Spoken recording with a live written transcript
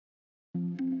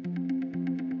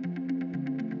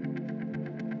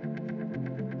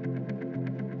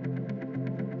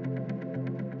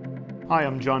Hi,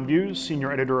 I'm John Buse,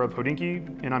 Senior Editor of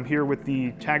Hodinkee, and I'm here with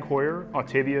the TAG Heuer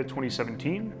Autavia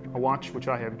 2017, a watch which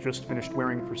I have just finished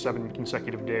wearing for 7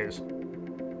 consecutive days.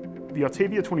 The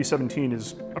Autavia 2017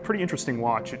 is a pretty interesting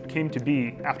watch. It came to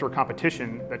be after a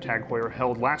competition that TAG Heuer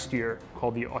held last year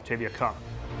called the Autavia Cup.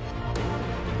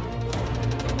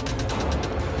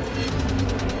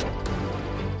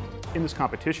 In this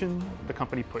competition, the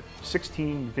company put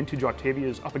 16 vintage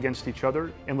Autavias up against each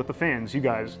other and let the fans, you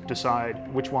guys,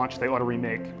 decide which watch they ought to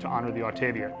remake to honor the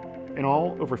Autavia. In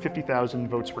all, over 50,000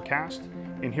 votes were cast,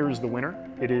 and here is the winner.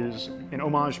 It is an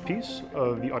homage piece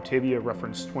of the Autavia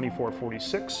reference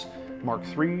 2446, Mark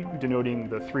III, denoting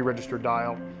the 3-register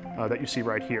dial that you see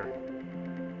right here.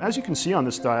 As you can see on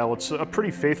this dial, it's a pretty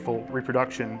faithful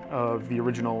reproduction of the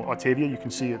original Autavia. You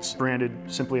can see it's branded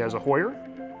simply as a Heuer.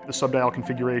 The subdial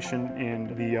configuration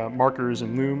and the markers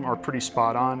and loom are pretty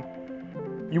spot on.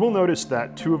 You will notice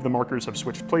that 2 of the markers have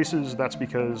switched places. That's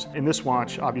because in this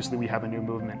watch, obviously, we have a new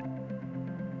movement.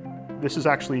 This is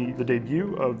actually the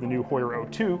debut of the new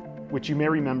Heuer 02, which you may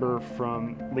remember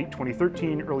from late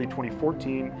 2013, early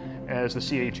 2014 as the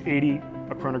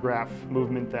CH80, a chronograph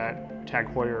movement that TAG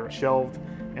Heuer shelved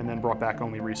and then brought back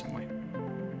only recently.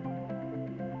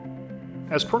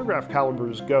 As chronograph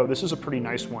calibers go, this is a pretty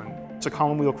nice one. It's a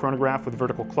column wheel chronograph with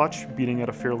vertical clutch, beating at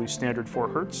a fairly standard 4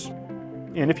 Hertz.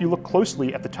 And if you look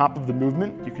closely at the top of the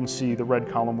movement, you can see the red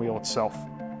column wheel itself.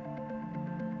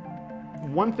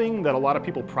 One thing that a lot of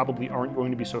people probably aren't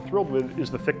going to be so thrilled with is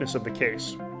the thickness of the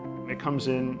case. It comes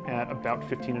in at about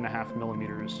 15.5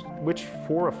 millimeters, which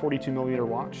for a 42 millimeter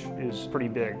watch is pretty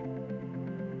big.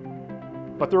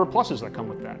 But there are pluses that come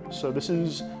with that. So this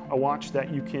is a watch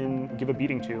that you can give a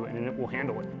beating to and it will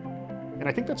handle it. And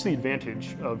I think that's the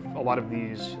advantage of a lot of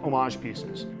these homage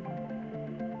pieces.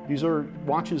 These are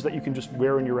watches that you can just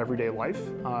wear in your everyday life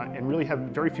and really have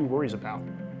very few worries about.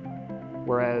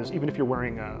 Whereas even if you're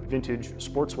wearing a vintage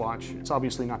sports watch, it's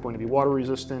obviously not going to be water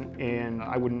resistant, and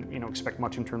I wouldn't expect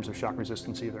much in terms of shock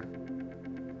resistance either.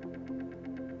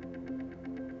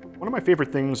 One of my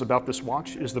favorite things about this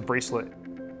watch is the bracelet.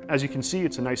 As you can see,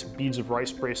 it's a nice beads of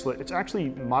rice bracelet. It's actually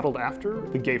modeled after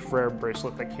the Gay Frere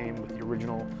bracelet that came with the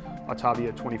original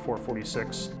Autavia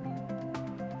 2446.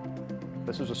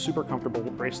 This is a super comfortable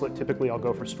bracelet. Typically I'll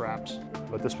go for straps,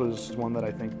 but this was one that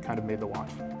I think kind of made the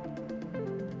watch.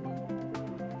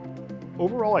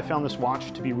 Overall, I found this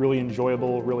watch to be really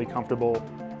enjoyable, really comfortable.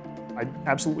 I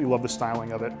absolutely love the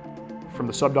styling of it, from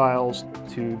the subdials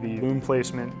to the loom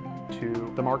placement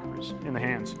to the markers in the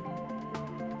hands.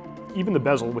 Even the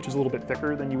bezel, which is a little bit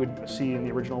thicker than you would see in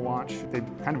the original watch, they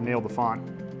kind of nailed the font.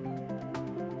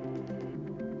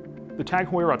 The TAG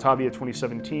Heuer Autavia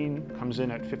 2017 comes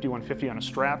in at $51.50 on a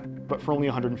strap, but for only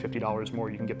 $150 more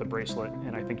you can get the bracelet,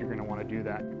 and I think you're going to want to do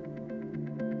that.